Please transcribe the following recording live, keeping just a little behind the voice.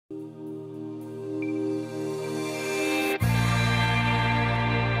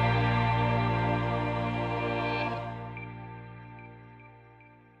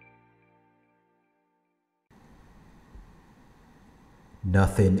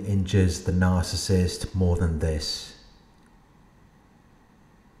Nothing injures the narcissist more than this.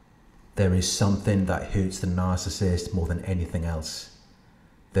 There is something that hurts the narcissist more than anything else.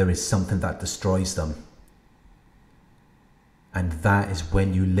 There is something that destroys them. And that is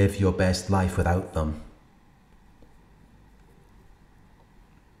when you live your best life without them.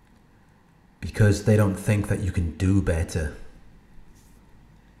 Because they don't think that you can do better.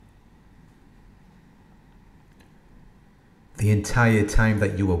 The entire time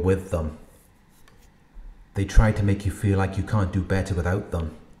that you were with them, they try to make you feel like you can't do better without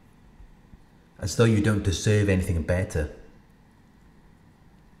them. As though you don't deserve anything better.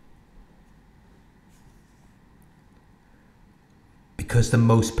 Because the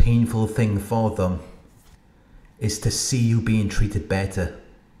most painful thing for them is to see you being treated better.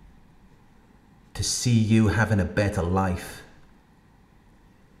 To see you having a better life.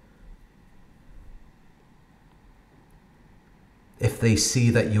 If they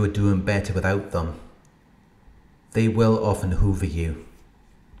see that you are doing better without them, they will often hoover you.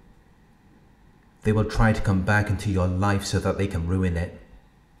 They will try to come back into your life so that they can ruin it.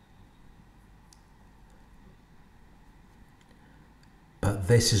 But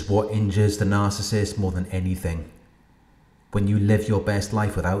this is what injures the narcissist more than anything. When you live your best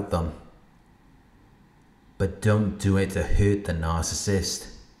life without them. But don't do it to hurt the narcissist.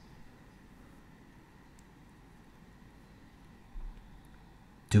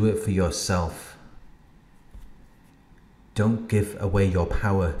 Do it for yourself. Don't give away your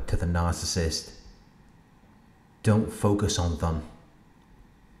power to the narcissist. Don't focus on them.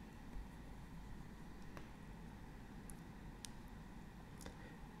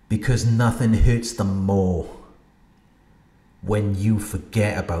 Because nothing hurts them more when you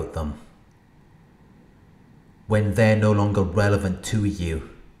forget about them. When they're no longer relevant to you.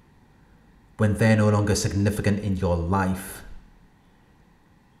 When they're no longer significant in your life.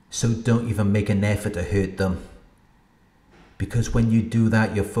 So don't even make an effort to hurt them. Because when you do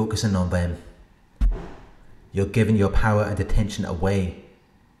that, you're focusing on them. You're giving your power and attention away.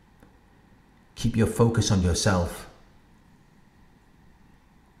 Keep your focus on yourself.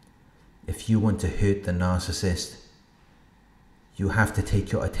 If you want to hurt the narcissist, you have to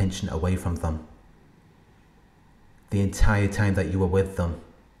take your attention away from them. The entire time that you were with them,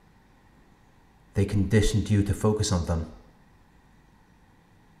 they conditioned you to focus on them.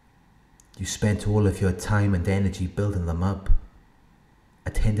 You spent all of your time and energy building them up,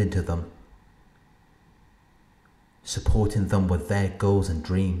 attending to them, supporting them with their goals and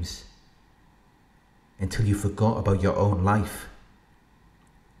dreams, until you forgot about your own life.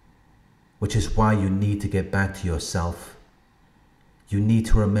 Which is why you need to get back to yourself. You need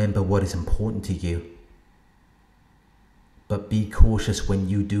to remember what is important to you. But be cautious when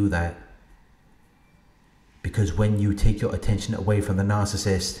you do that. Because when you take your attention away from the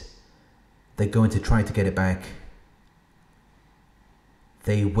narcissist, they're going to try to get it back.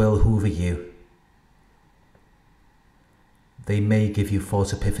 They will hoover you. They may give you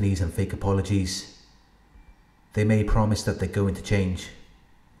false epiphanies and fake apologies. They may promise that they're going to change.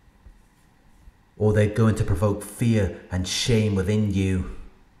 Or they're going to provoke fear and shame within you.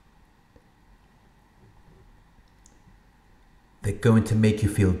 They're going to make you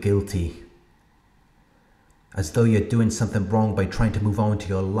feel guilty. As though you're doing something wrong by trying to move on to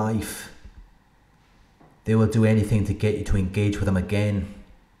your life. They will do anything to get you to engage with them again.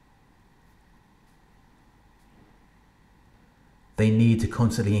 They need to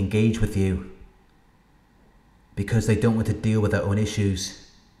constantly engage with you. Because they don't want to deal with their own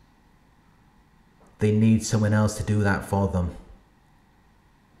issues. They need someone else to do that for them.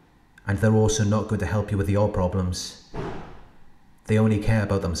 And they're also not going to help you with your problems. They only care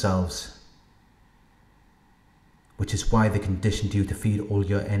about themselves. Which is why they conditioned you to feed all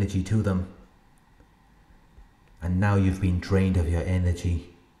your energy to them. And now you've been drained of your energy.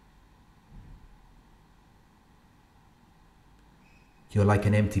 You're like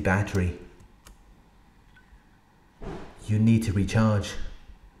an empty battery. You need to recharge.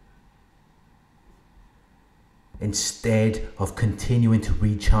 Instead of continuing to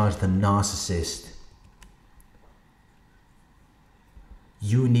recharge the narcissist,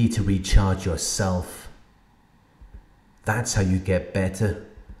 you need to recharge yourself. That's how you get better.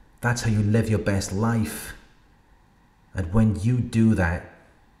 That's how you live your best life. And when you do that,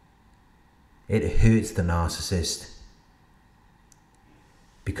 it hurts the narcissist.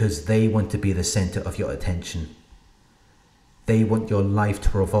 Because they want to be the center of your attention. They want your life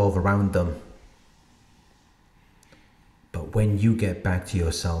to revolve around them. But when you get back to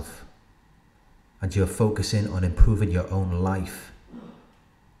yourself and you're focusing on improving your own life,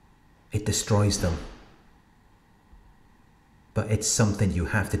 it destroys them. but it's something you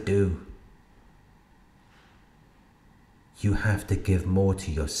have to do. You have to give more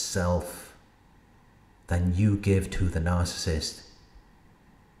to yourself than you give to the narcissist.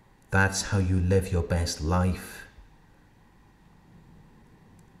 That's how you live your best life.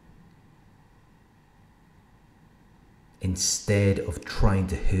 Instead of trying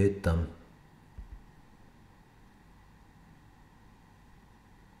to hurt them,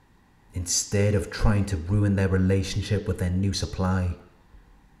 instead of trying to ruin their relationship with their new supply.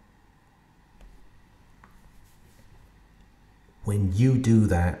 When you do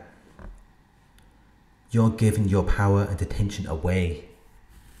that, you're giving your power and attention away,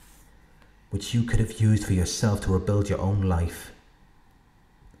 which you could have used for yourself to rebuild your own life.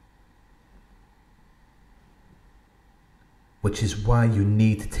 Which is why you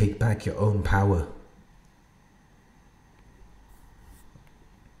need to take back your own power.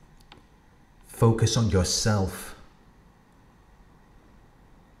 Focus on yourself.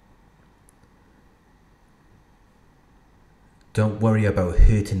 Don't worry about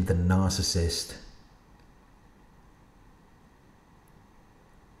hurting the narcissist.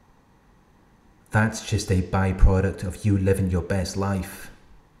 That's just a byproduct of you living your best life.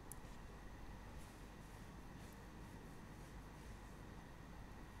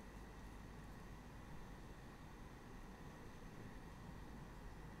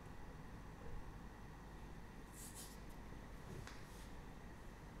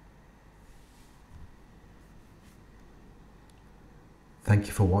 Thank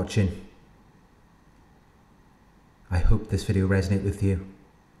you for watching. I hope this video resonated with you.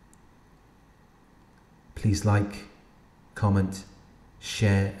 Please like, comment,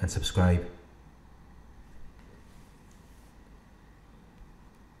 share and subscribe.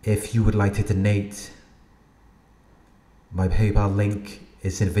 If you would like to donate, my PayPal link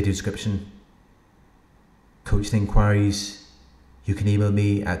is in the video description. Coaching inquiries, you can email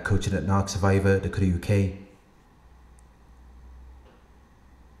me at coaching@narcsurvivor.co.uk.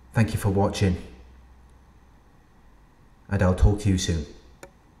 Thank you for watching, and I'll talk to you soon.